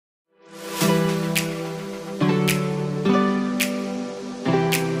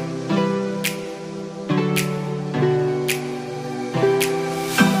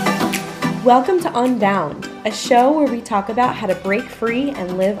Welcome to Unbound, a show where we talk about how to break free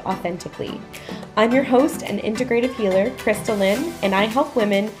and live authentically. I'm your host and integrative healer, Krista Lynn, and I help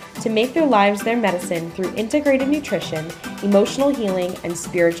women to make their lives their medicine through integrative nutrition, emotional healing, and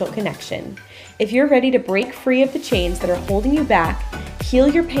spiritual connection. If you're ready to break free of the chains that are holding you back, heal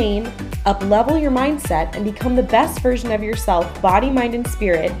your pain, up-level your mindset, and become the best version of yourself, body, mind, and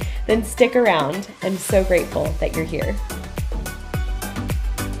spirit, then stick around. I'm so grateful that you're here.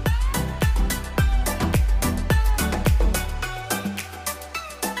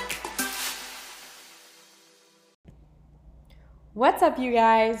 What's up, you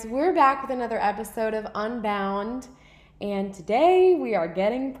guys? We're back with another episode of Unbound, and today we are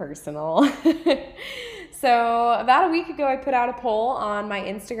getting personal. So about a week ago, I put out a poll on my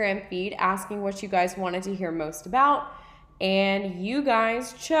Instagram feed asking what you guys wanted to hear most about, and you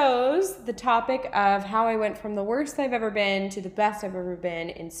guys chose the topic of how I went from the worst I've ever been to the best I've ever been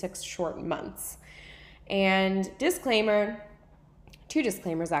in 6 short months. And disclaimer, 2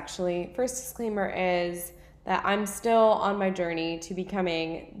 disclaimers actually. First disclaimer is that I'm still on my journey to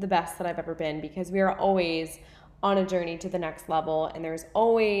becoming the best that I've ever been, because we are always on a journey to the next level, and there's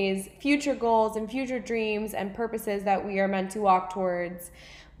always future goals and future dreams and purposes that we are meant to walk towards,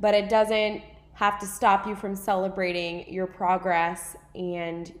 but it doesn't have to stop you from celebrating your progress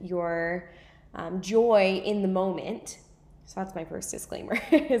and your joy in the moment. So that's my first disclaimer,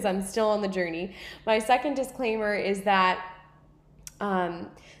 is I'm still on the journey. My second disclaimer is that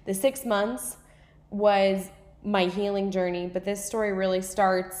the 6 months was my healing journey, but this story really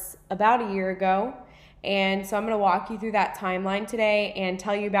starts about a year ago. And so I'm going to walk you through that timeline today and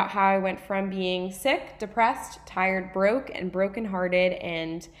tell you about how I went from being sick, depressed, tired, broke, and brokenhearted,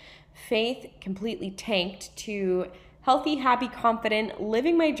 and faith completely tanked, to healthy, happy, confident,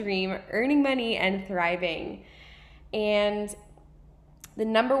 living my dream, earning money, and thriving. And the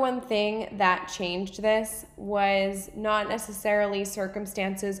number one thing that changed this was not necessarily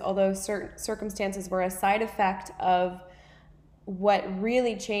circumstances, although certain circumstances were a side effect of what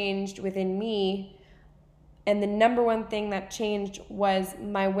really changed within me. And the number one thing that changed was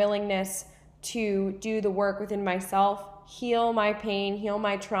my willingness to do the work within myself, heal my pain, heal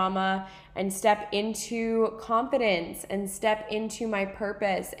my trauma, and step into confidence and step into my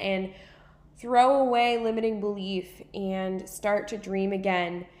purpose and throw away limiting belief and start to dream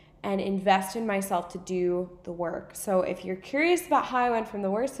again and invest in myself to do the work. So if you're curious about how I went from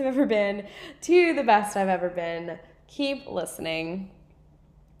the worst I've ever been to the best I've ever been, keep listening.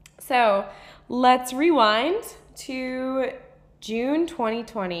 So let's rewind to June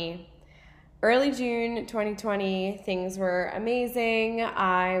 2020. Early June 2020, things were amazing.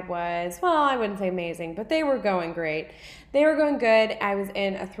 I wouldn't say amazing, but they were going great. They were going good. I was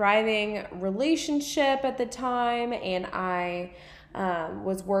in a thriving relationship at the time, and I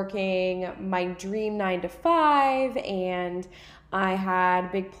was working my dream 9 to 5, and I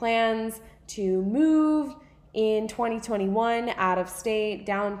had big plans to move in 2021 out of state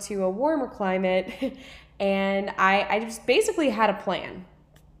down to a warmer climate, and I just basically had a plan.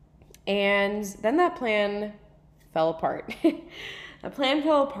 And then that plan fell apart. The plan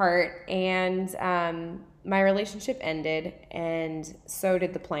fell apart, and my relationship ended, and so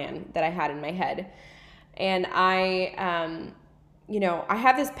did the plan that I had in my head. And I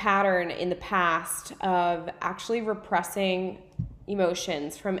have this pattern in the past of actually repressing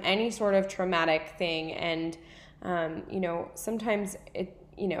emotions from any sort of traumatic thing. And, sometimes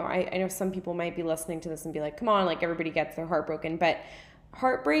I know some people might be listening to this and be like, come on, like everybody gets their heart broken, but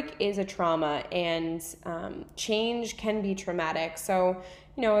heartbreak is a trauma, and change can be traumatic. So,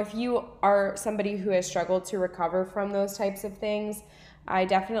 if you are somebody who has struggled to recover from those types of things, I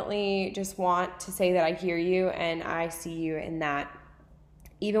definitely just want to say that I hear you and I see you in that.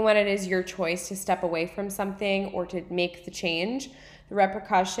 Even when it is your choice to step away from something or to make the change, the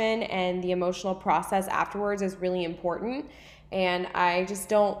repercussion and the emotional process afterwards is really important. And I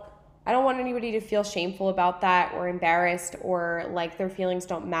don't want anybody to feel shameful about that or embarrassed or like their feelings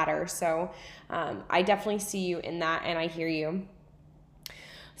don't matter. So I definitely see you in that, and I hear you.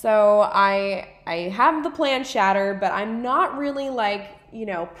 So I have the plan shattered, but I'm not really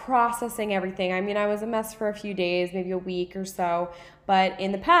processing everything. I mean, I was a mess for a few days, maybe a week or so, but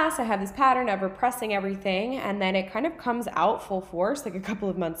in the past I have this pattern of repressing everything, and then it kind of comes out full force like a couple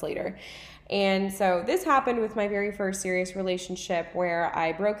of months later. And so this happened with my very first serious relationship, where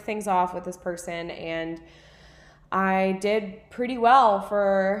I broke things off with this person, and I did pretty well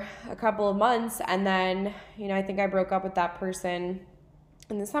for a couple of months. And then, I think I broke up with that person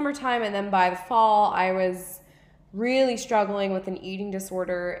in the summertime. And then by the fall, I was really struggling with an eating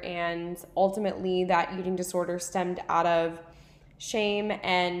disorder. And ultimately that eating disorder stemmed out of shame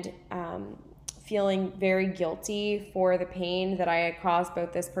and feeling very guilty for the pain that I had caused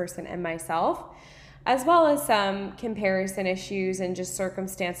both this person and myself, as well as some comparison issues and just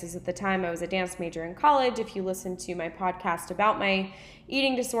circumstances at the time. I was a dance major in college. If you listen to my podcast about my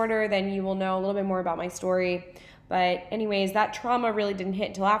eating disorder, then you will know a little bit more about my story. But anyways, that trauma really didn't hit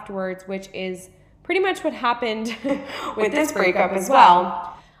until afterwards, which is pretty much what happened with this breakup as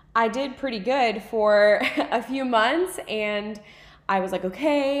well. I did pretty good for a few months, and I was like,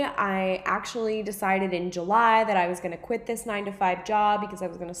 okay, I actually decided in July that I was going to quit this 9-to-5 job because I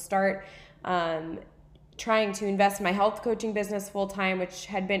was going to start trying to invest in my health coaching business full time, which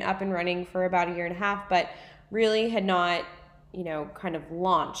had been up and running for about a year and a half, but really had not, kind of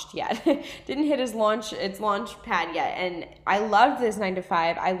launched yet. Didn't hit its launch pad yet. And I loved this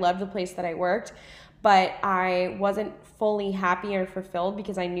 9-to-5. I loved the place that I worked, but I wasn't fully happy or fulfilled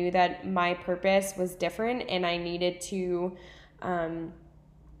because I knew that my purpose was different and I needed to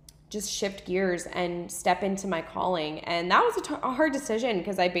just shift gears and step into my calling. And that was a hard decision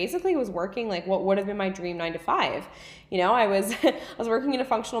because I basically was working like what would have been my dream 9-to-5. I was I was working in a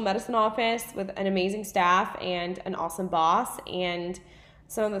functional medicine office with an amazing staff and an awesome boss and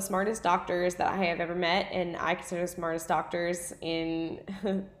some of the smartest doctors that I have ever met, and I consider the smartest doctors in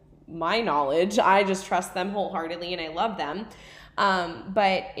my knowledge. I just trust them wholeheartedly and I love them.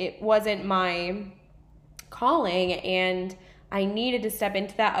 But it wasn't my calling, and I needed to step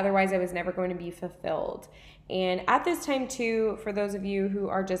into that. Otherwise, I was never going to be fulfilled. And at this time too, for those of you who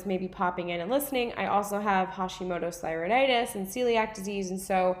are just maybe popping in and listening, I also have Hashimoto's thyroiditis and celiac disease. And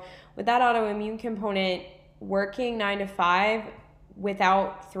so with that autoimmune component, working 9-to-5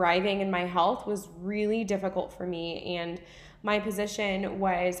 without thriving in my health was really difficult for me. And my position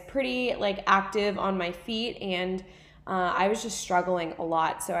was pretty active on my feet, and I was just struggling a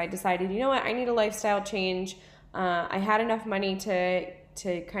lot. So I decided, I need a lifestyle change. I had enough money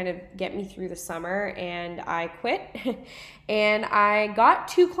to kind of get me through the summer, and I quit. And I got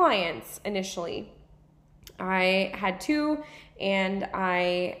 2 clients initially. I had 2, and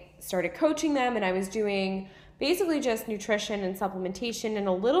I started coaching them, and I was doing basically just nutrition and supplementation and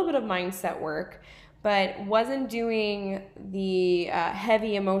a little bit of mindset work, but wasn't doing the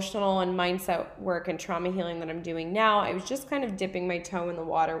heavy emotional and mindset work and trauma healing that I'm doing now. I was just kind of dipping my toe in the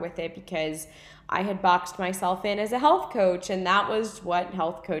water with it because I had boxed myself in as a health coach, and that was what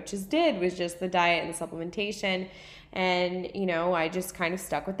health coaches did, was just the diet and the supplementation. And, I just kind of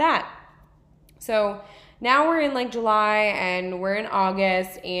stuck with that. So now we're in July and we're in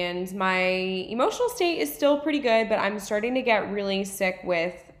August, and my emotional state is still pretty good, but I'm starting to get really sick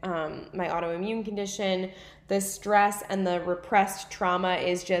with my autoimmune condition. The stress and the repressed trauma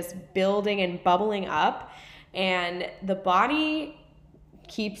is just building and bubbling up, and the body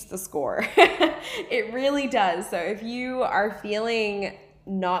keeps the score. It really does. So if you are feeling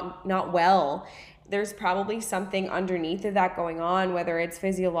not well, there's probably something underneath of that going on, whether it's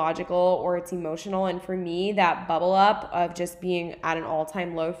physiological or it's emotional. And for me, that bubble up of just being at an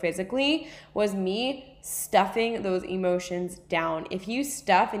all-time low physically was me stuffing those emotions down. If you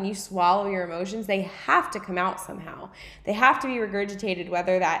stuff and you swallow your emotions, they have to come out somehow. They have to be regurgitated,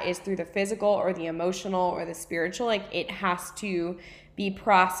 whether that is through the physical or the emotional or the spiritual. It has to be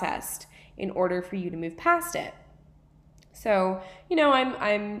processed in order for you to move past it. So,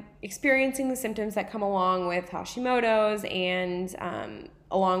 I'm experiencing the symptoms that come along with Hashimoto's, and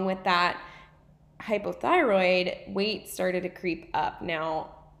along with that hypothyroid, weight started to creep up.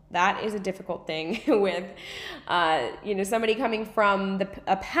 Now, that is a difficult thing with, somebody coming from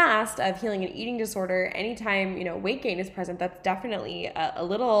a past of healing an eating disorder. Anytime, weight gain is present, that's definitely a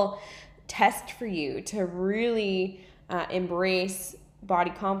little test for you to really embrace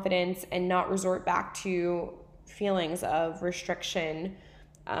body confidence and not resort back to feelings of restriction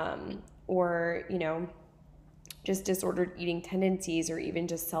or just disordered eating tendencies, or even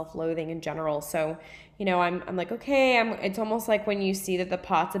just self-loathing in general. So I'm like, okay, it's almost like when you see that the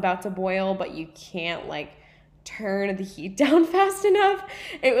pot's about to boil but you can't turn the heat down fast enough.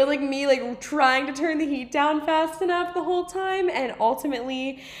 It was me trying to turn the heat down fast enough the whole time, and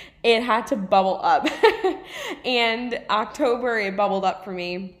ultimately it had to bubble up. And October, it bubbled up for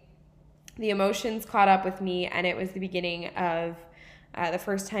me. The emotions caught up with me, and it was the beginning of the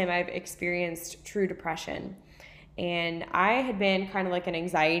first time I've experienced true depression. And I had been kind of an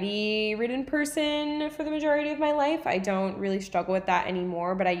anxiety-ridden person for the majority of my life. I don't really struggle with that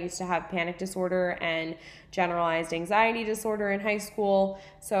anymore, but I used to have panic disorder and generalized anxiety disorder in high school.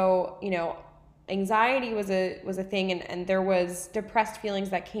 So, anxiety was a thing, and there was depressed feelings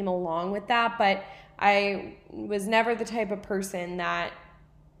that came along with that, but I was never the type of person that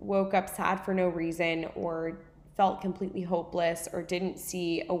woke up sad for no reason or felt completely hopeless or didn't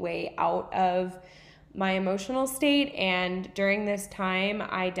see a way out of my emotional state. And during this time,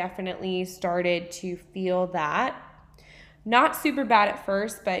 I definitely started to feel that. Not super bad at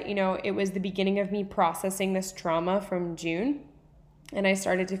first, but it was the beginning of me processing this trauma from June. And I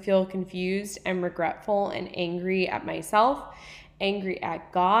started to feel confused and regretful and angry at myself, angry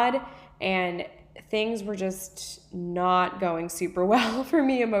at God, and things were just not going super well for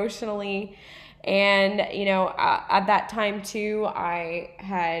me emotionally. And, at that time too, I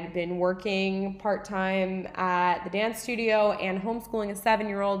had been working part-time at the dance studio and homeschooling a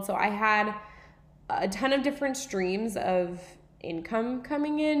 7-year-old. So I had a ton of different streams of income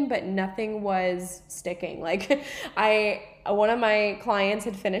coming in, but nothing was sticking. Like one of my clients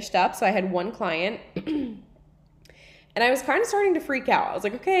had finished up, so I had one client and I was kind of starting to freak out. I was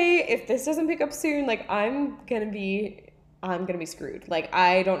like, okay, if this doesn't pick up soon, like I'm gonna be screwed. Like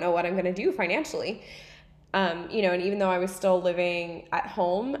I don't know what I'm gonna do financially. And even though I was still living at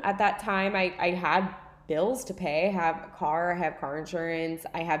home at that time, I had bills to pay. I have a car, I have car insurance,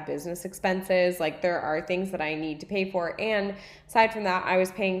 I have business expenses. Like there are things that I need to pay for. And aside from that, I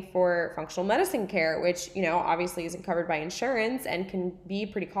was paying for functional medicine care, which, obviously isn't covered by insurance and can be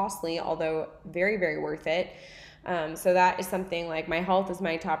pretty costly, although very, very worth it. So that is something, like my health is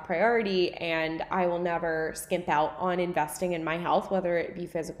my top priority, and I will never skimp out on investing in my health, whether it be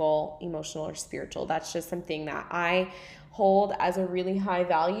physical, emotional, or spiritual. That's just something that I hold as a really high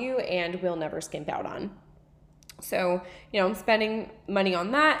value and will never skimp out on. So, I'm spending money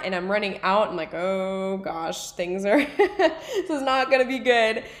on that and I'm running out. I'm like, oh gosh, this is not going to be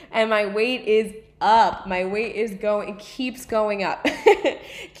good. And my weight is up. My weight is it keeps going up.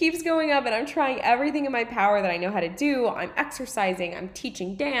 Keeps going up, and I'm trying everything in my power that I know how to do. I'm exercising, I'm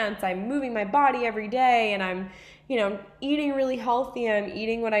teaching dance, I'm moving my body every day, and I'm, eating really healthy. I'm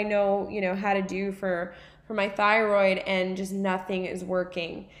eating what I know, how to do for my thyroid, and just nothing is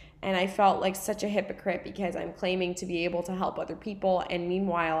working. And I felt like such a hypocrite because I'm claiming to be able to help other people, and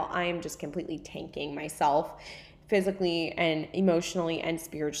meanwhile, I am just completely tanking myself physically and emotionally and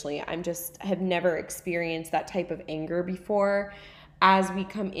spiritually. Have never experienced that type of anger before. As we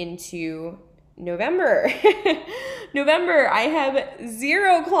come into November, I have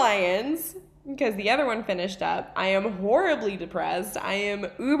 0 clients because the other one finished up. I am horribly depressed. I am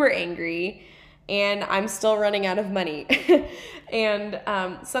uber angry. And I'm still running out of money. And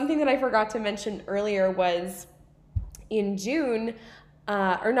something that I forgot to mention earlier was in June,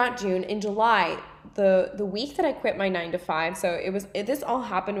 in July, the week that I quit my 9-to-5. So this all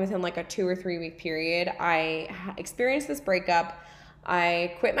happened within like a 2 or 3 week period. I experienced this breakup.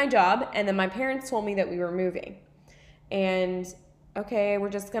 I quit my job, and then my parents told me that we were moving. And okay,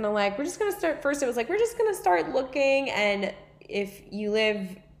 we're just gonna start. First, it was like, we're just gonna start looking, and if you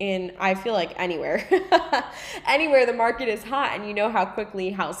live in, I feel like anywhere the market is hot, and how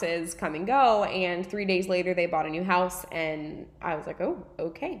quickly houses come and go. And 3 days later, they bought a new house, and I was like, oh,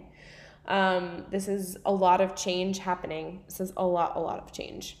 okay. This is a lot of change happening. This is a lot of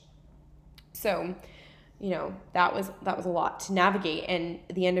change. So, that was a lot to navigate. And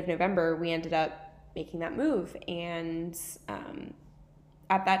at the end of November, we ended up making that move. And,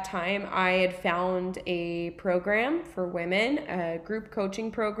 at that time, I had found a program for women, a group coaching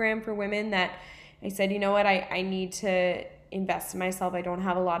program for women, that I said, you know what, I need to invest in myself. I don't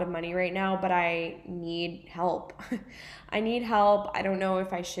have a lot of money right now, but I need help. I need help. I don't know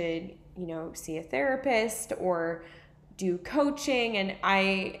if I should, see a therapist or do coaching. And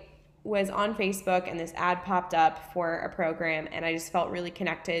I was on Facebook, and this ad popped up for a program, and I just felt really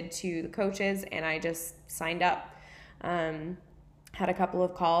connected to the coaches, and I just signed up. Had a couple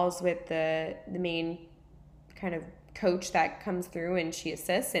of calls with the main kind of coach that comes through, and she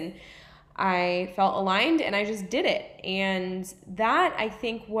assists, and I felt aligned, and I just did it. And that, I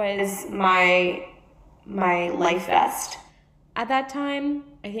think, was my life vest at that time.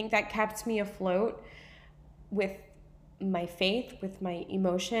 I think that kept me afloat with my faith, with my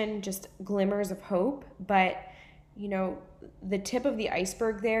emotion, just glimmers of hope. But the tip of the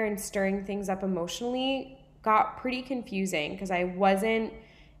iceberg there, and stirring things up emotionally, got pretty confusing because I wasn't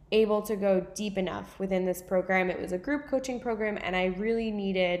able to go deep enough within this program. It was a group coaching program, and I really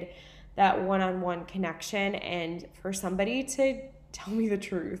needed that one-on-one connection, and for somebody to tell me the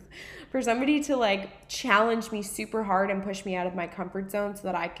truth, for somebody to challenge me super hard and push me out of my comfort zone so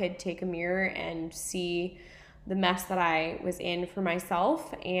that I could take a mirror and see the mess that I was in for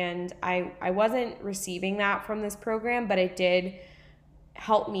myself. And I wasn't receiving that from this program, but it did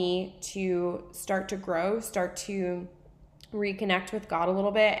help me to start to grow, start to reconnect with God a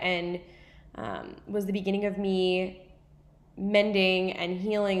little bit, and was the beginning of me mending and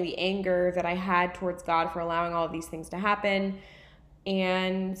healing the anger that I had towards God for allowing all of these things to happen.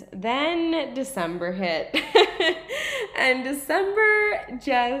 And then December hit. And December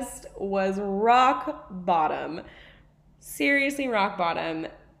just was rock bottom. Seriously, rock bottom.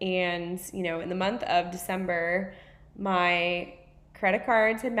 And, in the month of December, my credit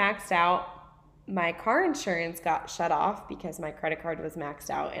cards had maxed out. My car insurance got shut off because my credit card was maxed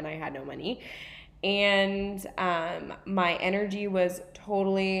out and I had no money. And my energy was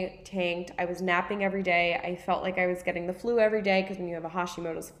totally tanked. I was napping every day. I felt like I was getting the flu every day, because when you have a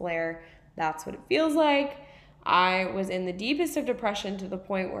Hashimoto's flare, that's what it feels like. I was in the deepest of depression, to the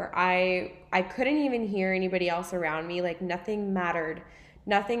point where I couldn't even hear anybody else around me. Like, nothing mattered.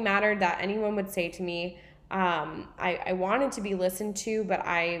 Nothing mattered that anyone would say to me. I wanted to be listened to, but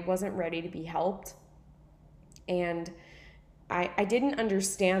I wasn't ready to be helped. And I didn't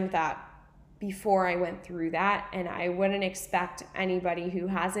understand that before I went through that, and I wouldn't expect anybody who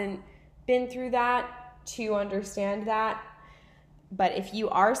hasn't been through that to understand that. But if you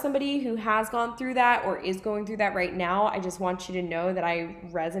are somebody who has gone through that or is going through that right now, I just want you to know that I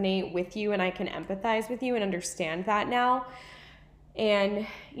resonate with you and I can empathize with you and understand that now. And,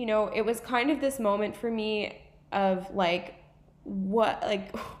 it was kind of this moment for me of what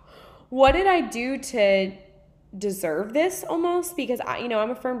did I do to deserve this, almost? Because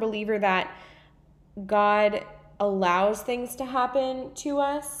I'm a firm believer that God allows things to happen to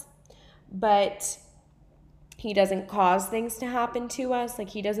us, but He doesn't cause things to happen to us. Like,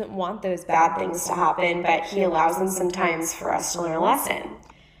 He doesn't want those bad things to happen, but He allows them sometimes for us to learn a lesson.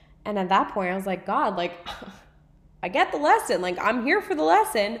 And at that point, I was like, God, I get the lesson. I'm here for the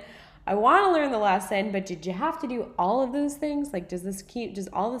lesson. I want to learn the lesson, but did you have to do all of those things? Does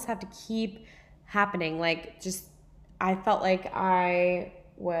all this have to keep happening? I felt like I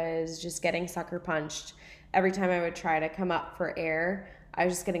was just getting sucker punched. Every time I would try to come up for air, I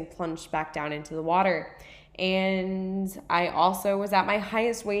was just getting plunged back down into the water. And I also was at my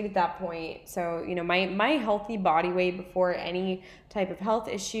highest weight at that point. So, my healthy body weight before any type of health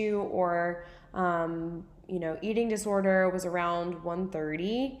issue or, eating disorder was around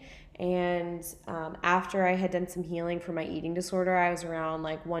 130. And after I had done some healing for my eating disorder, I was around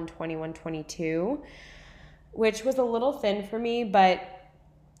 120, 122, which was a little thin for me, but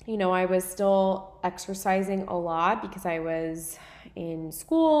I was still exercising a lot because I was in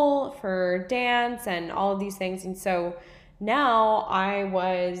school for dance and all of these things. And so now I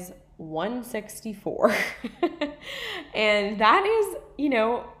was 164. And that is,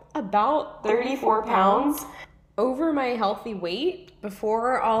 about 34 pounds over my healthy weight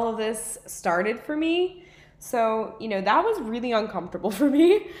before all of this started for me. So, that was really uncomfortable for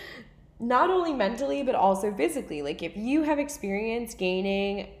me. Not only mentally, but also physically. If you have experienced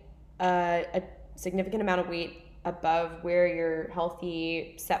gaining a significant amount of weight above where your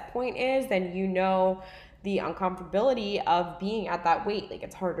healthy set point is, then the uncomfortability of being at that weight.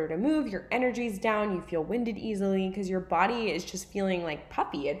 It's harder to move, your energy's down, you feel winded easily because your body is just feeling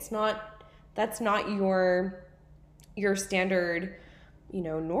puffy. That's not your standard,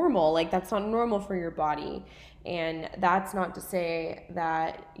 normal. That's not normal for your body. And that's not to say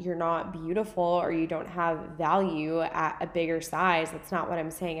that you're not beautiful or you don't have value at a bigger size. That's not what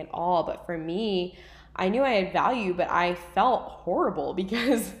I'm saying at all. But for me, I knew I had value, but I felt horrible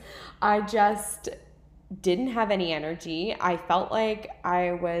because I just didn't have any energy. I felt like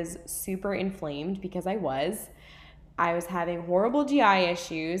I was super inflamed because I was having horrible GI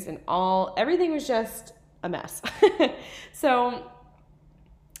issues and everything was just a mess. So,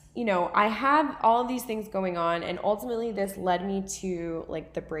 I have all of these things going on, and ultimately this led me to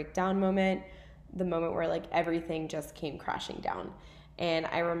the breakdown moment, the moment where everything just came crashing down. And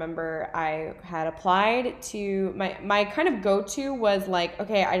I remember I had applied to my kind of go-to was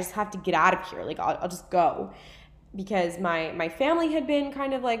okay, I just have to get out of here. I'll just go, because my family had been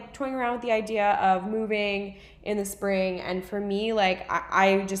kind of toying around with the idea of moving in the spring. And for me,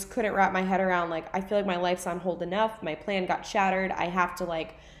 I just couldn't wrap my head around, I feel like my life's on hold enough. My plan got shattered. I have to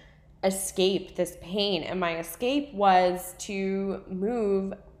escape this pain. And my escape was to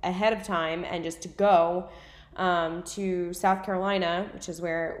move ahead of time and just to go to South Carolina, which is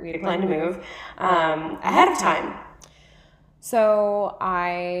where we had planned to move, ahead of time. So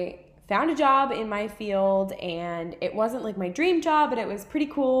I found a job in my field, and it wasn't my dream job, but it was pretty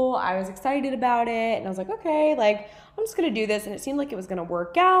cool. I was excited about it, and I was like, okay, I'm just going to do this. And it seemed like it was going to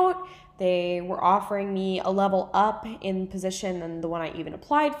work out. They were offering me a level up in position than the one I even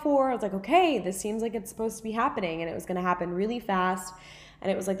applied for. I was like, okay, this seems like it's supposed to be happening, and it was going to happen really fast.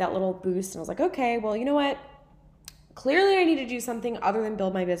 And it was that little boost, and I was like, okay, well, you know what? clearly I need to do something other than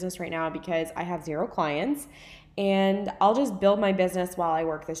build my business right now because I have 0 clients, and I'll just build my business while I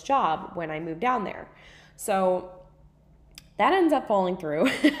work this job when I move down there. So that ends up falling through.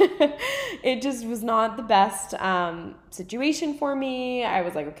 It just was not the best situation for me. I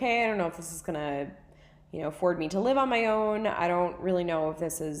was like, okay, I don't know if this is gonna, afford me to live on my own. I don't really know if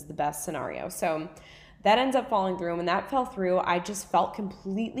this is the best scenario. So that ends up falling through. And when that fell through, I just felt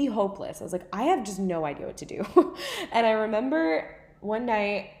completely hopeless. I was like, I have just no idea what to do. And I remember one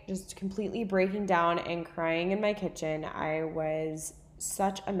night just completely breaking down and crying in my kitchen. I was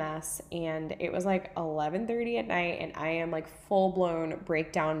such a mess, and it was like 11:30 at night, and I am like full-blown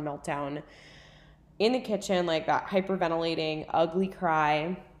breakdown, meltdown in the kitchen, like that hyperventilating, ugly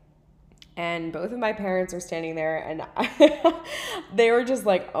cry. And both of my parents are standing there, and they were just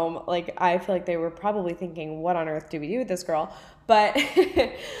like, oh, like I feel like they were probably thinking, what on earth do we do with this girl? But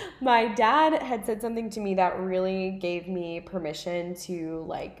my dad had said something to me that really gave me permission to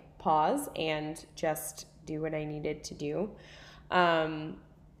like pause and just do what I needed to do. And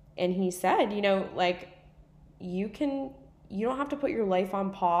he said, like you don't have to put your life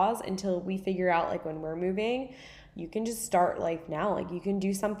on pause until we figure out like when we're moving. You can just start life now. Like you can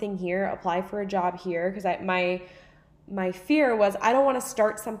do something here, apply for a job here. Cause my fear was I don't want to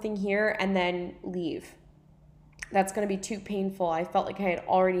start something here and then leave. That's going to be too painful. I felt like I had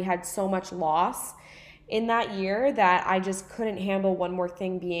already had so much loss in that year that I just couldn't handle one more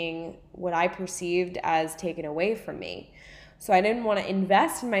thing being what I perceived as taken away from me. So I didn't want to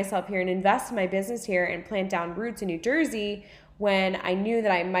invest in myself here and invest in my business here and plant down roots in New Jersey when I knew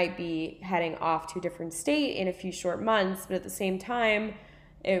that I might be heading off to a different state in a few short months. But at the same time,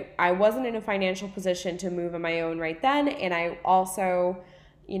 I wasn't in a financial position to move on my own right then. And I also,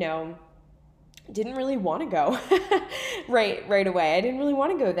 didn't really want to go right away. I didn't really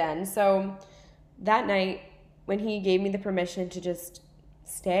want to go then. So that night when he gave me the permission to just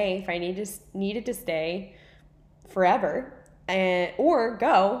stay, if I needed to stay forever, or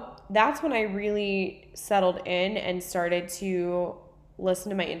go, that's when I really settled in and started to listen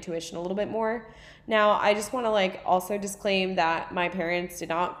to my intuition a little bit more. Now, I just want to like also disclaim that my parents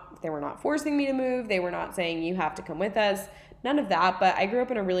they were not forcing me to move. They were not saying you have to come with us. None of that. But I grew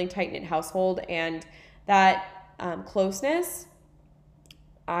up in a really tight-knit household, and that closeness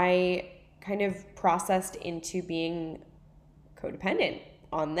I kind of processed into being codependent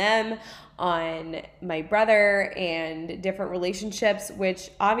on them, on my brother, and different relationships, which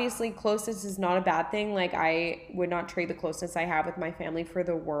obviously closeness is not a bad thing. Like I would not trade the closeness I have with my family for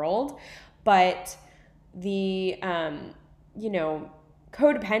the world. But the,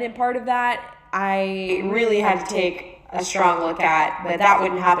 codependent part of that, I really had to take a strong look at, but that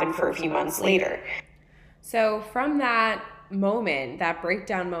wouldn't happen for a few months later. So from that moment, that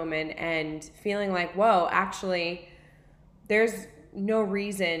breakdown moment, and feeling like, whoa, actually, there's no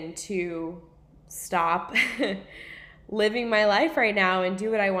reason to stop living my life right now and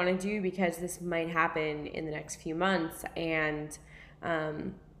do what I want to do because this might happen in the next few months. And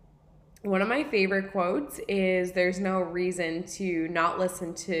one of my favorite quotes is, there's no reason to not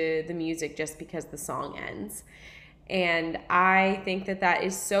listen to the music just because the song ends. And I think that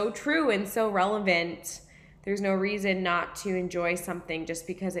is so true and so relevant. There's no reason not to enjoy something just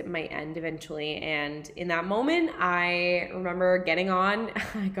because it might end eventually. And in that moment, I remember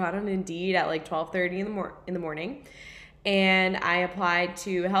I got on Indeed at like 12:30 in the morning, and I applied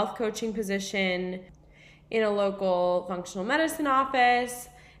to a health coaching position in a local functional medicine office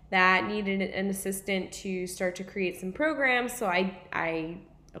that needed an assistant to start to create some programs. So I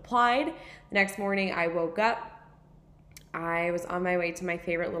applied. The next morning I woke up. I was on my way to my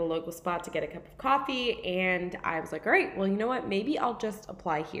favorite little local spot to get a cup of coffee, and I was like, all right, well, you know what? Maybe I'll just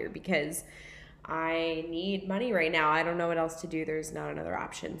apply here because I need money right now. I don't know what else to do. There's not another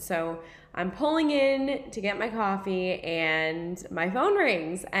option. So I'm pulling in to get my coffee, and my phone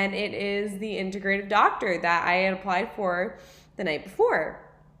rings, and it is the integrative doctor that I had applied for the night before.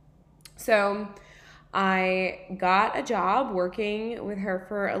 So I got a job working with her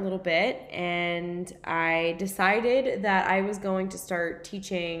for a little bit, and I decided that I was going to start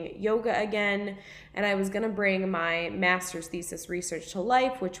teaching yoga again, and I was going to bring my master's thesis research to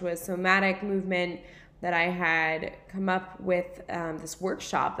life, which was somatic movement that I had come up with, this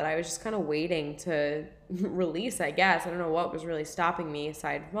workshop that I was just kind of waiting to release, I guess. I don't know what was really stopping me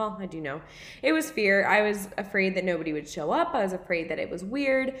aside. Well, I do know. It was fear. I was afraid that nobody would show up. I was afraid that it was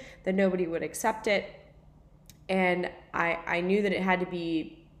weird, that nobody would accept it. And I knew that it had to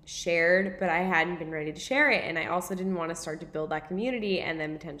be shared, but I hadn't been ready to share it. And I also didn't want to start to build that community and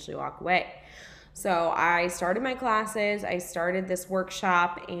then potentially walk away. So I started my classes, I started this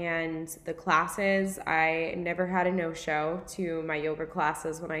workshop, and the classes, I never had a no-show to my yoga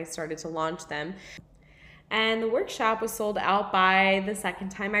classes when I started to launch them. And the workshop was sold out by the second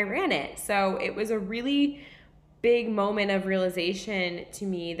time I ran it. So it was a really big moment of realization to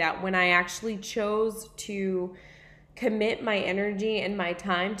me that when I actually chose to commit my energy and my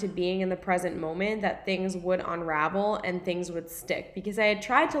time to being in the present moment, that things would unravel and things would stick. Because I had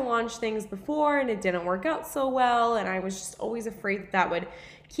tried to launch things before and it didn't work out so well, and I was just always afraid that would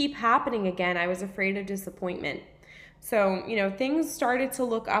keep happening again. I was afraid of disappointment. So, things started to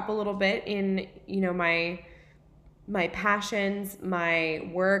look up a little bit in, my passions, my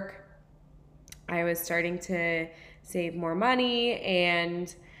work. I was starting to save more money,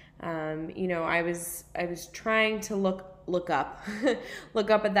 and I was trying to look up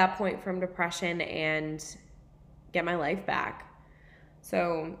look up at that point from depression and get my life back.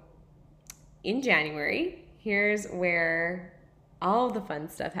 So in January, here's where all of the fun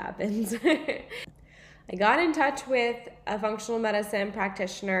stuff happens. I got in touch with a functional medicine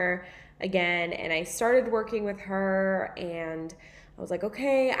practitioner again, and I started working with her, and I was like,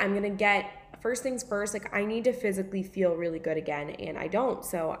 okay, I'm gonna get, first things first, like I need to physically feel really good again, and I don't.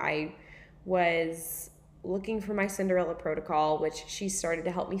 So I was looking for my Cinderella protocol, which she started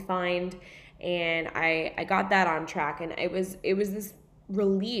to help me find, and I got that on track, and it was this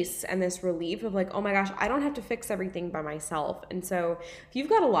release and this relief of like, oh my gosh, I don't have to fix everything by myself. And so if you've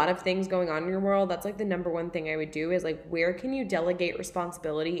got a lot of things going on in your world, that's like the number one thing I would do is like, where can you delegate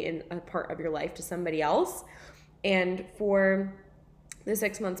responsibility in a part of your life to somebody else? And for the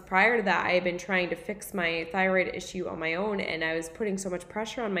 6 months prior to that, I had been trying to fix my thyroid issue on my own, and I was putting so much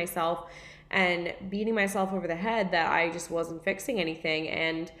pressure on myself and beating myself over the head that I just wasn't fixing anything.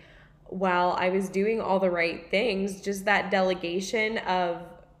 And while I was doing all the right things, just that delegation of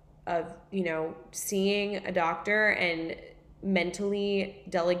seeing a doctor and mentally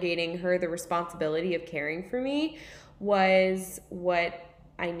delegating her the responsibility of caring for me was what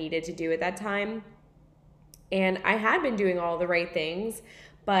I needed to do at that time. And I had been doing all the right things,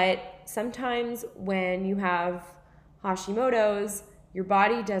 but sometimes when you have Hashimoto's, your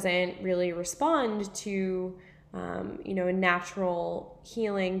body doesn't really respond to a natural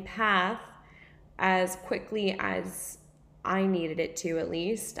healing path as quickly as I needed it to, at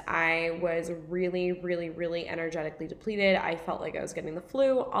least. I was really, really, really energetically depleted. I felt like I was getting the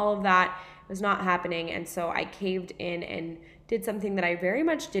flu. All of that was not happening. And so I caved in and did something that I very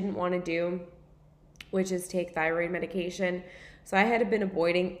much didn't want to do, which is take thyroid medication. So I had been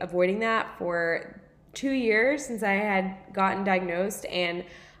avoiding that for 2 years since I had gotten diagnosed, and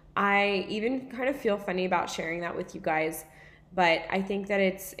I even kind of feel funny about sharing that with you guys, but I think that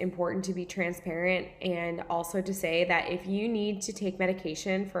it's important to be transparent and also to say that if you need to take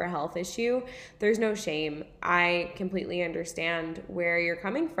medication for a health issue, there's no shame. I completely understand where you're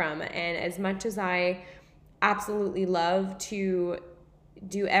coming from, and as much as I absolutely love to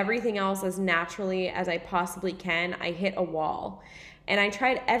do everything else as naturally as I possibly can, I hit a wall. And I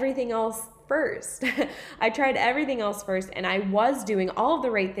tried everything else first. And I was doing all of the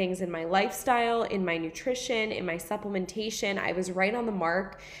right things in my lifestyle, in my nutrition, in my supplementation. I was right on the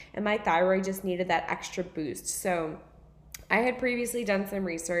mark, and my thyroid just needed that extra boost. So I had previously done some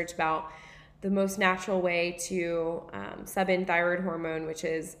research about the most natural way to sub in thyroid hormone, which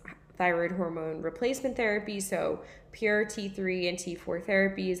is thyroid hormone replacement therapy, so pure T3 and T4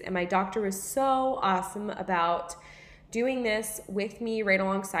 therapies. And my doctor was so awesome about doing this with me, right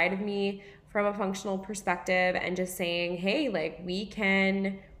alongside of me from a functional perspective, and just saying, hey, like, we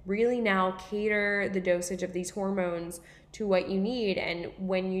can really now cater the dosage of these hormones to what you need. And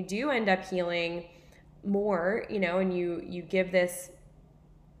when you do end up healing more, and you give this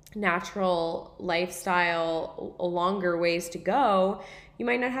natural lifestyle longer ways to go, you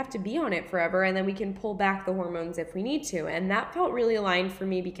might not have to be on it forever, and then we can pull back the hormones if we need to. And that felt really aligned for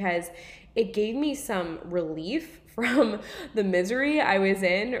me because it gave me some relief from the misery I was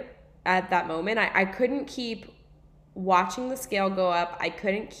in at that moment. I couldn't keep watching the scale go up. I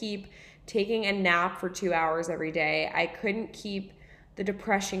couldn't keep taking a nap for 2 hours every day. I couldn't keep the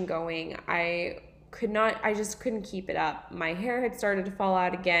depression going. I just couldn't keep it up. My hair had started to fall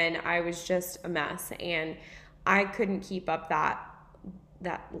out again. I was just a mess, and I couldn't keep up that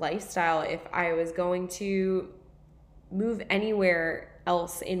lifestyle if I was going to move anywhere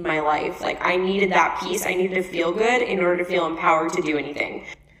else in my life. Like, I needed that peace. I needed to feel good in order to feel empowered to do anything.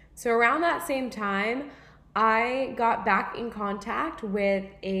 So around that same time, I got back in contact with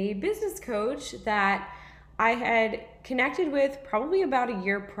a business coach that I had connected with probably about a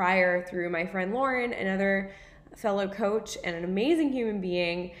year prior through my friend Lauren, another fellow coach and an amazing human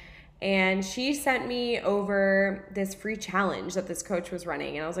being. And she sent me over this free challenge that this coach was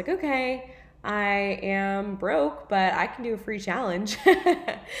running. And I was like, okay, I am broke, but I can do a free challenge.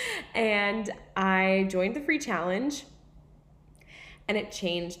 And I joined the free challenge, and it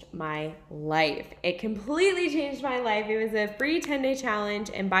changed my life. It completely changed my life. It was a free 10-day challenge,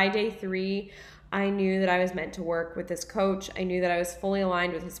 and by day 3, I knew that I was meant to work with this coach. I knew that I was fully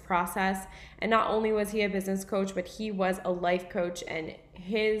aligned with his process. And not only was he a business coach, but he was a life coach, and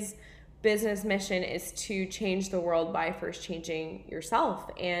his business mission is to change the world by first changing yourself.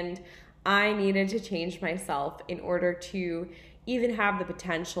 And I needed to change myself in order to even have the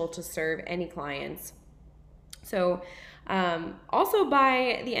potential to serve any clients. So also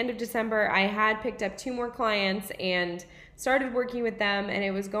by the end of December, I had picked up 2 more clients and started working with them, and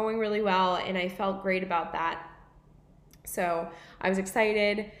it was going really well, and I felt great about that. So I was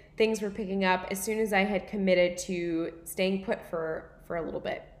excited. Things were picking up as soon as I had committed to staying put for a little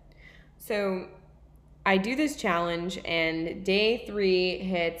bit. So I do this challenge, and day 3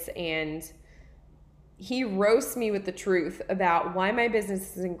 hits, and he roasts me with the truth about why my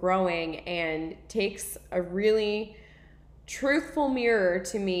business isn't growing, and takes a really truthful mirror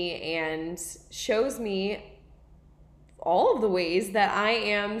to me and shows me all of the ways that I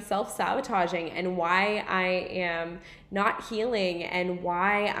am self-sabotaging, and why I am not healing, and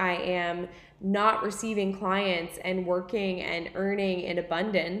why I am not receiving clients and working and earning in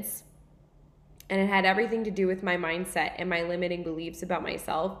abundance. And it had everything to do with my mindset and my limiting beliefs about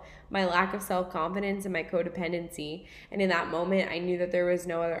myself, my lack of self-confidence, and my codependency. And in that moment, I knew that there was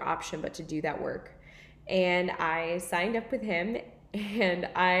no other option but to do that work. And I signed up with him, and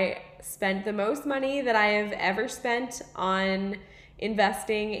I spent the most money that I have ever spent on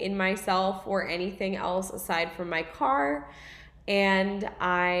investing in myself or anything else aside from my car. And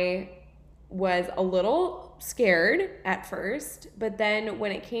I was a little scared at first, but then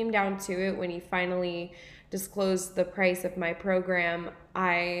when it came down to it, when he finally disclosed the price of my program,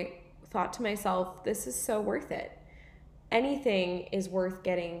 I thought to myself, this is so worth it. Anything is worth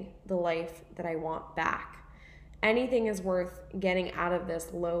getting the life that I want back. Anything is worth getting out of this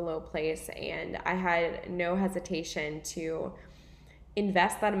low place. And I had no hesitation to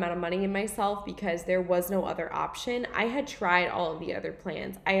invest that amount of money in myself because there was no other option. I had tried all of the other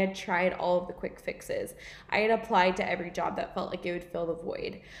plans. I had tried all of the quick fixes. I had applied to every job that felt like it would fill the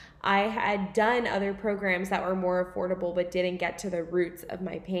void. I had done other programs that were more affordable but didn't get to the roots of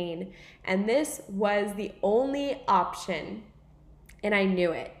my pain. And this was the only option, and I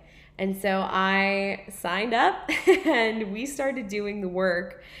knew it. And so I signed up and we started doing the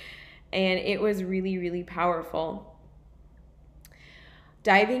work, and it was really, really powerful.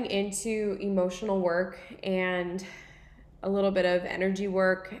 Diving into emotional work and a little bit of energy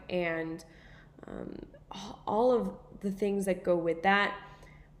work and all of the things that go with that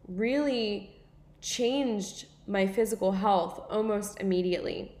really changed my physical health almost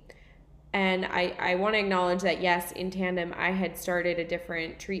immediately. And I want to acknowledge that, yes, in tandem, I had started a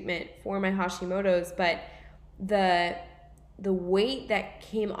different treatment for my Hashimoto's, but the weight that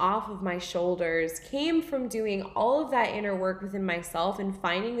came off of my shoulders came from doing all of that inner work within myself and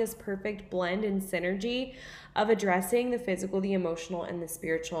finding this perfect blend and synergy of addressing the physical, the emotional, and the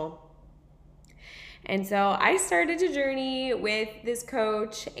spiritual. And so I started to journey with this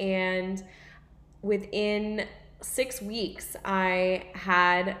coach, and within 6 weeks, I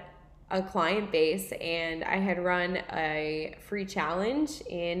had a client base, and I had run a free challenge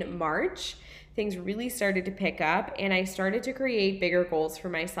in March. Things really started to pick up, and I started to create bigger goals for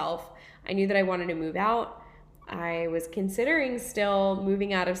myself. I knew that I wanted to move out. I was considering still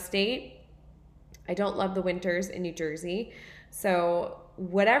moving out of state. I don't love the winters in New Jersey. So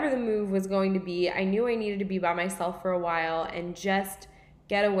whatever the move was going to be, I knew I needed to be by myself for a while and just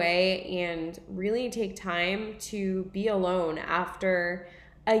get away and really take time to be alone after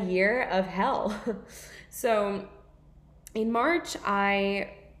a year of hell. So in March,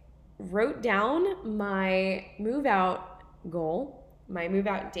 I wrote down my move out goal, my move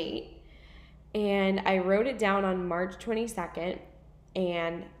out date, and I wrote it down on March 22nd,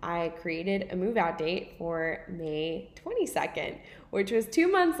 and I created a move out date for May 22nd, which was 2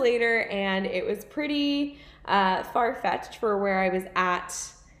 months later, and it was pretty far-fetched for where I was at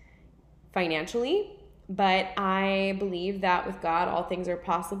financially. But I believe that with God, all things are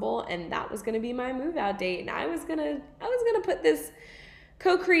possible, and that was going to be my move out date. And I was gonna put this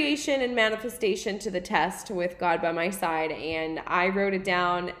co-creation and manifestation to the test with God by my side. And I wrote it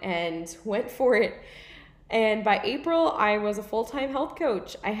down and went for it. And by April, I was a full-time health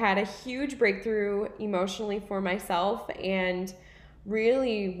coach. I had a huge breakthrough emotionally for myself and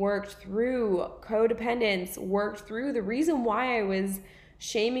really worked through codependence, worked through the reason why I was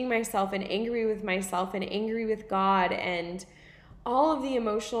shaming myself and angry with myself and angry with God, and all of the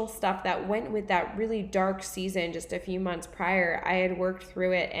emotional stuff that went with that really dark season just a few months prior. I had worked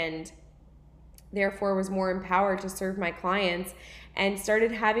through it and therefore was more empowered to serve my clients and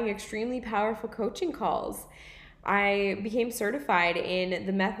started having extremely powerful coaching calls. I became certified in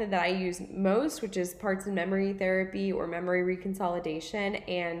the method that I use most, which is parts and memory therapy or memory reconsolidation.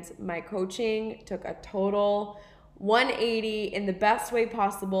 And my coaching took a total 180 in the best way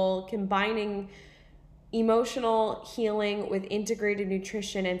possible, combining emotional healing with integrated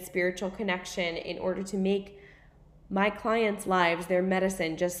nutrition and spiritual connection in order to make my clients' lives their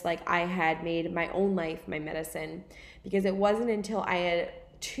medicine, just like I had made my own life my medicine. Because it wasn't until I had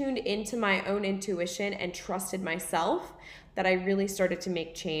tuned into my own intuition and trusted myself that I really started to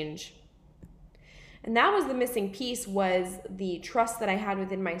make change. And that was the missing piece, was the trust that I had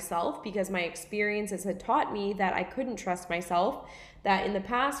within myself, because my experiences had taught me that I couldn't trust myself, that in the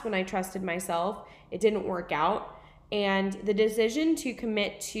past when I trusted myself, it didn't work out. And the decision to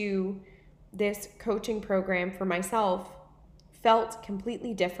commit to this coaching program for myself felt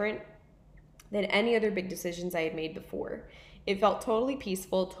completely different than any other big decisions I had made before. It felt totally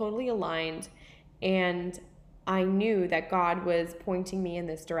peaceful, totally aligned, and I knew that God was pointing me in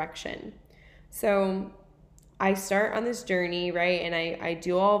this direction. So I start on this journey, right? And I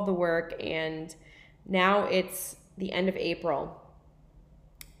do all of the work, and now it's the end of April.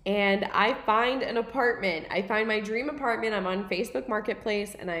 And I find an apartment. I find my dream apartment. I'm on Facebook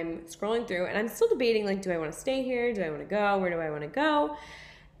Marketplace and I'm scrolling through and I'm still debating, like, do I want to stay here? Do I want to go? Where do I want to go?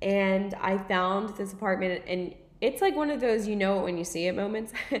 And I found this apartment, and it's like one of those you know it when you see it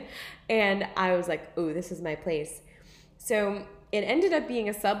moments. And I was like, oh, this is my place. So it ended up being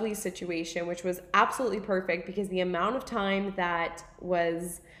a sublease situation, which was absolutely perfect because the amount of time that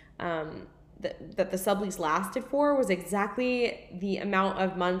was that the sublease lasted for was exactly the amount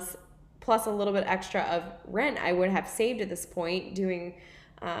of months plus a little bit extra of rent I would have saved at this point doing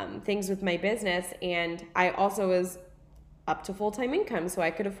things with my business. And I also was up to full-time income, so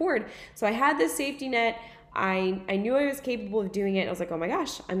I could afford. So I had this safety net. I knew I was capable of doing it. I was like, oh my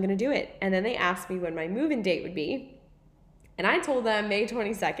gosh, I'm going to do it. And then they asked me when my move-in date would be. And I told them May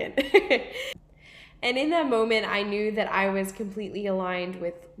 22nd. And in that moment, I knew that I was completely aligned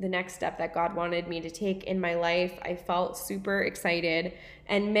with the next step that God wanted me to take in my life. I felt super excited.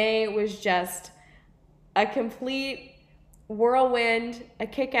 And May was just a complete whirlwind, a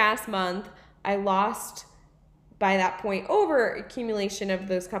kick-ass month. I lost, by that point, over accumulation of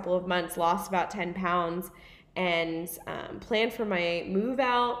those couple of months, lost about 10 pounds and planned for my move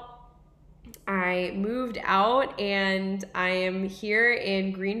out. I moved out and I am here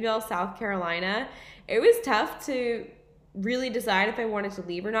in Greenville, South Carolina. It was tough to really decide if I wanted to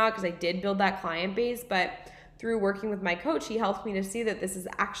leave or not because I did build that client base, but through working with my coach, he helped me to see that this is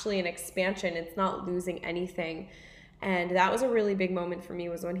actually an expansion. It's not losing anything. And that was a really big moment for me,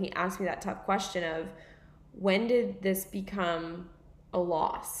 was when he asked me that tough question of, when did this become a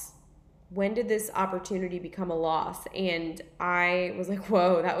loss? When did this opportunity become a loss? And I was like,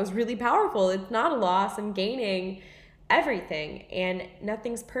 whoa, that was really powerful. It's not a loss. I'm gaining everything and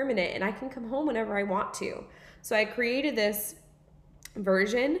nothing's permanent and I can come home whenever I want to. So I created this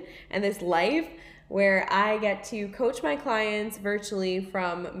version and this life where I get to coach my clients virtually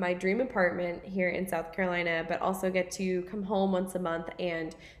from my dream apartment here in South Carolina, but also get to come home once a month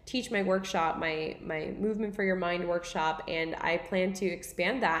and teach my workshop, my Movement for Your Mind workshop. And I plan to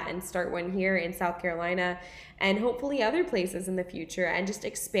expand that and start one here in South Carolina and hopefully other places in the future, and just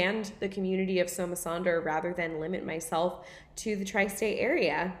expand the community of Soma Sonder rather than limit myself to the tri-state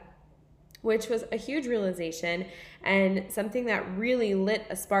area, which was a huge realization and something that really lit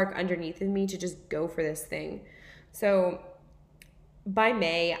a spark underneath of me to just go for this thing. So by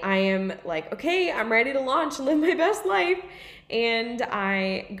May, I am like, okay, I'm ready to launch and live my best life. And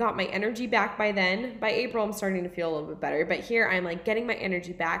I got my energy back by then. By April, I'm starting to feel a little bit better. But here I'm like getting my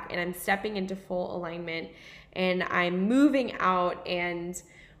energy back and I'm stepping into full alignment and I'm moving out. And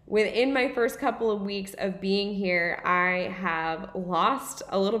within my first couple of weeks of being here, I have lost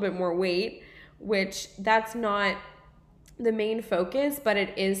a little bit more weight, which that's not the main focus, but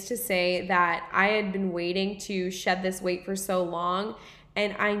it is to say that I had been waiting to shed this weight for so long,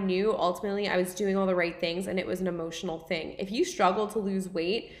 and I knew ultimately I was doing all the right things, and it was an emotional thing. If you struggle to lose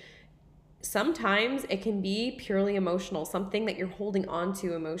weight, sometimes it can be purely emotional, something that you're holding on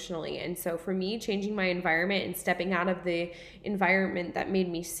to emotionally. And so for me, changing my environment and stepping out of the environment that made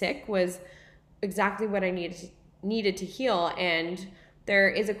me sick was exactly what I needed to heal. And there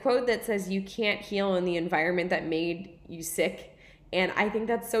is a quote that says, you can't heal in the environment that made you sick. And I think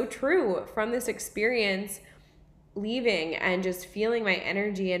that's so true. From this experience, leaving and just feeling my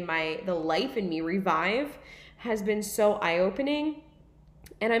energy and the life in me revive has been so eye-opening.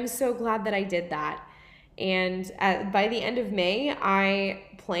 And I'm so glad that I did that. And by the end of May, I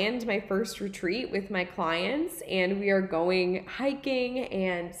planned my first retreat with my clients, and we are going hiking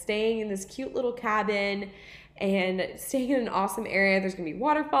and staying in this cute little cabin and staying in an awesome area. There's gonna be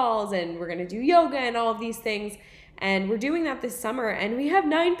waterfalls, and we're gonna do yoga and all of these things. And we're doing that this summer, and we have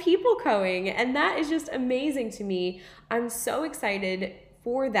 9 people going, and that is just amazing to me. I'm so excited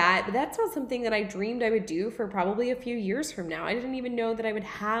for that, but that's not something that I dreamed I would do for probably a few years from now. I didn't even know that I would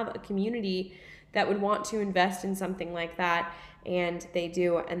have a community that would want to invest in something like that, and they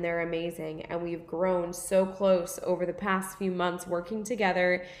do, and they're amazing. And we've grown so close over the past few months working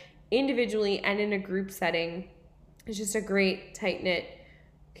together individually and in a group setting. It's just a great tight-knit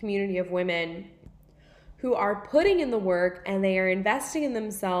community of women who are putting in the work, and they are investing in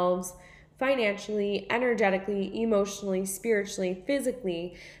themselves financially, energetically, emotionally, spiritually,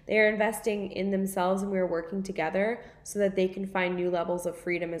 physically. They are investing in themselves, and we are working together so that they can find new levels of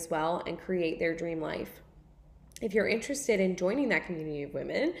freedom as well and create their dream life. If you're interested in joining that community of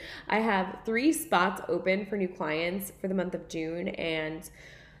women, I have 3 spots open for new clients for the month of June, and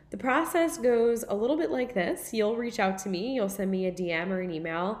the process goes a little bit like this. You'll reach out to me, you'll send me a DM or an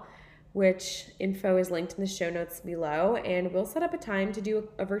email, which info is linked in the show notes below, and we'll set up a time to do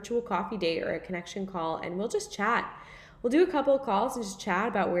a virtual coffee date or a connection call, and we'll just chat. We'll do a couple of calls and just chat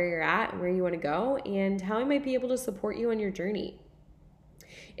about where you're at and where you want to go and how I might be able to support you on your journey.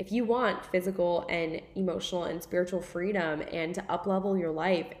 If you want physical and emotional and spiritual freedom and to up-level your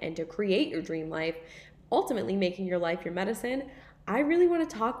life and to create your dream life, ultimately making your life your medicine, I really want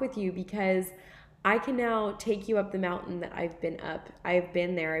to talk with you, because I can now take you up the mountain that I've been up. I've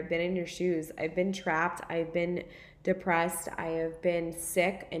been there. I've been in your shoes. I've been trapped. I've been depressed. I have been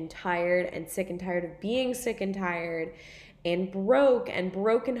sick and tired, and sick and tired of being sick and tired, and broke and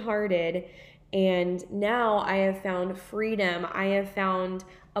brokenhearted. And now I have found freedom. I have found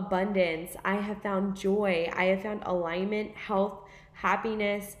abundance. I have found joy. I have found alignment, health,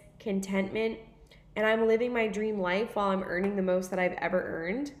 happiness, contentment. And I'm living my dream life while I'm earning the most that I've ever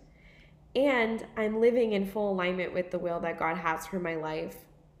earned. And I'm living in full alignment with the will that God has for my life.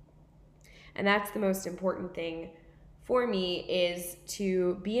 And that's the most important thing for me, is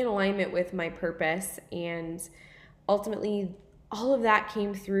to be in alignment with my purpose. And ultimately, all of that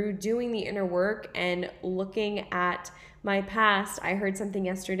came through doing the inner work and looking at my past. I heard something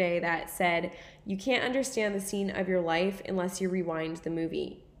yesterday that said, you can't understand the scene of your life unless you rewind the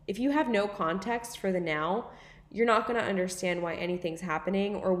movie. If you have no context for the now, you're not going to understand why anything's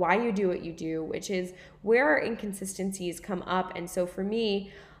happening or why you do what you do, which is where our inconsistencies come up. And so for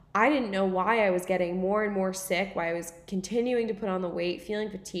me, I didn't know why I was getting more and more sick, why I was continuing to put on the weight, feeling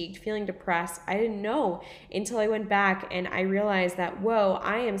fatigued, feeling depressed. I didn't know until I went back and I realized that, whoa,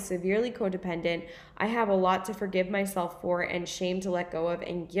 I am severely codependent. I have a lot to forgive myself for, and shame to let go of,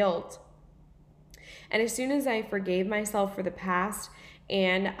 and guilt. And as soon as I forgave myself for the past,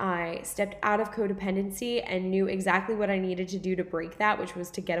 and I stepped out of codependency and knew exactly what I needed to do to break that, which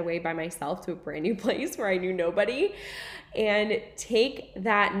was to get away by myself to a brand new place where I knew nobody, and take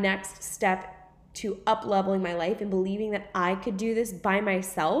that next step to up-leveling my life and believing that I could do this by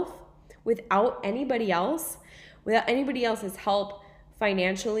myself without anybody else, without anybody else's help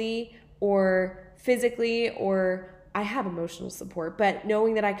financially or physically, or I have emotional support, but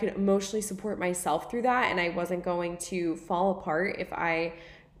knowing that I could emotionally support myself through that, and I wasn't going to fall apart if I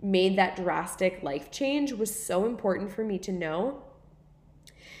made that drastic life change, was so important for me to know.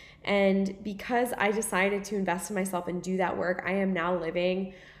 And because I decided to invest in myself and do that work, I am now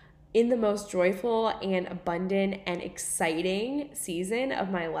living in the most joyful and abundant and exciting season of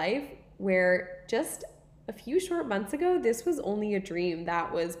my life, where just a few short months ago, this was only a dream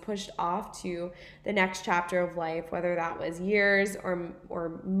that was pushed off to the next chapter of life, whether that was years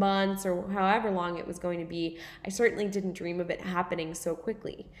or months or however long it was going to be. I certainly didn't dream of it happening so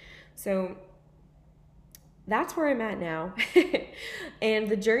quickly. So that's where I'm at now. And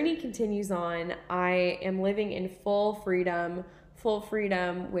the journey continues on. I am living in full freedom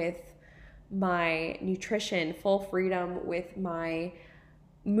with my nutrition, full freedom with my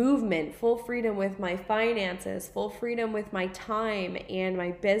movement, full freedom with my finances, full freedom with my time and my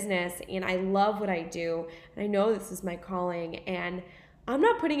business. And I love what I do. And I know this is my calling, and I'm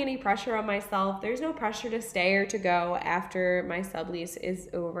not putting any pressure on myself. There's no pressure to stay or to go after my sublease is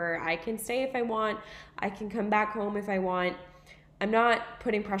over. I can stay if I want. I can come back home if I want. I'm not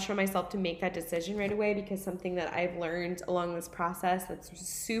putting pressure on myself to make that decision right away, because something that I've learned along this process that's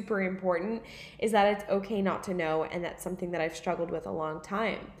super important is that it's okay not to know, and that's something that I've struggled with a long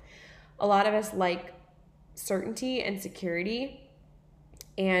time. A lot of us like certainty and security.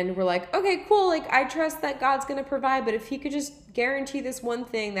 And we're like, okay, cool. Like, I trust that God's going to provide, but if he could just guarantee this one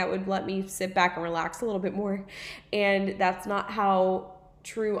thing, that would let me sit back and relax a little bit more. And that's not how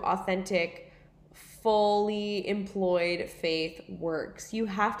true, authentic, fully employed faith works. You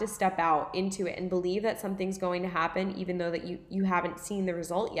have to step out into it and believe that something's going to happen, even though that you haven't seen the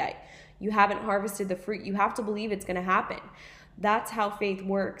result yet. You haven't harvested the fruit. You have to believe it's going to happen. That's how faith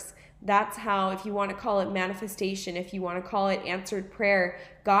works. That's how, if you want to call it manifestation, if you want to call it answered prayer,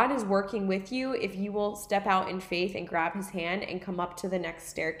 God is working with you if you will step out in faith and grab his hand and come up to the next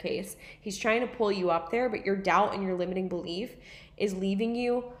staircase. He's trying to pull you up there, but your doubt and your limiting belief is leaving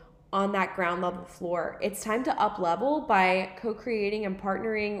you on that ground level floor. It's time to up level by co-creating and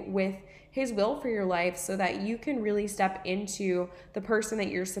partnering with his will for your life so that you can really step into the person that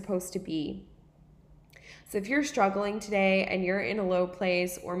you're supposed to be. So if you're struggling today and you're in a low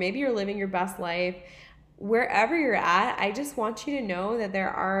place, or maybe you're living your best life, wherever you're at, I just want you to know that there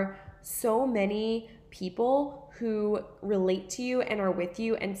are so many people who relate to you and are with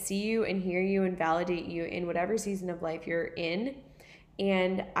you and see you and hear you and validate you in whatever season of life you're in.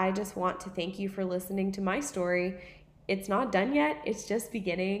 And I just want to thank you for listening to my story. It's not done yet. It's just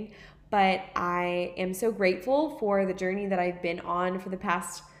beginning. But I am so grateful for the journey that I've been on for the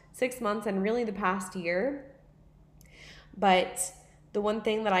past 6 months and really the past year. But the one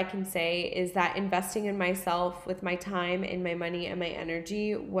thing that I can say is that investing in myself with my time and my money and my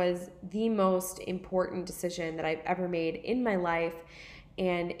energy was the most important decision that I've ever made in my life.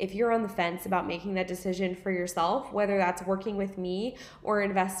 And if you're on the fence about making that decision for yourself, whether that's working with me or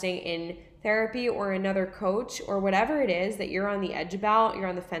investing in therapy or another coach or whatever it is that you're on the edge about, you're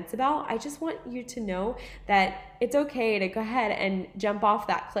on the fence about, I just want you to know that it's okay to go ahead and jump off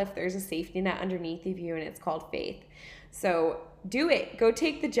that cliff. There's a safety net underneath of you, and it's called faith. So do it. Go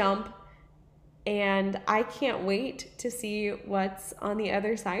take the jump. And I can't wait to see what's on the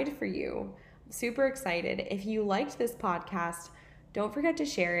other side for you. I'm super excited. If you liked this podcast, don't forget to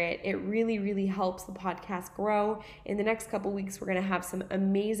share it. It really, really helps the podcast grow. In the next couple weeks, we're going to have some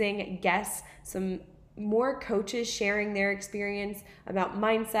amazing guests, some more coaches sharing their experience about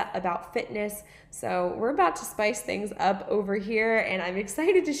mindset, about fitness. So we're about to spice things up over here, and I'm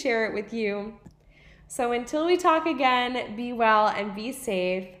excited to share it with you. So until we talk again, be well and be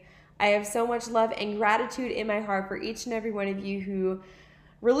safe. I have so much love and gratitude in my heart for each and every one of you who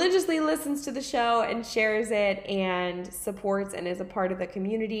religiously listens to the show and shares it and supports and is a part of the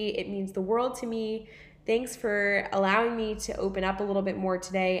community. It means the world to me. Thanks for allowing me to open up a little bit more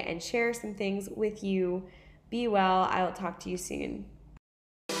today and share some things with you. Be well. I will talk to you soon.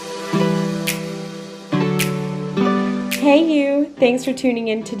 Hey you! Thanks for tuning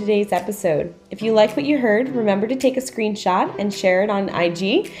in to today's episode. If you like what you heard, remember to take a screenshot and share it on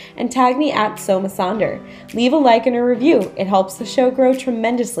IG and tag me at Soma Sonder. Leave a like and a review. It helps the show grow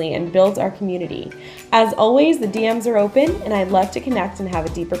tremendously and builds our community. As always, the DMs are open and I'd love to connect and have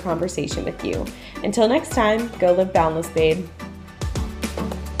a deeper conversation with you. Until next time, go live boundless, babe.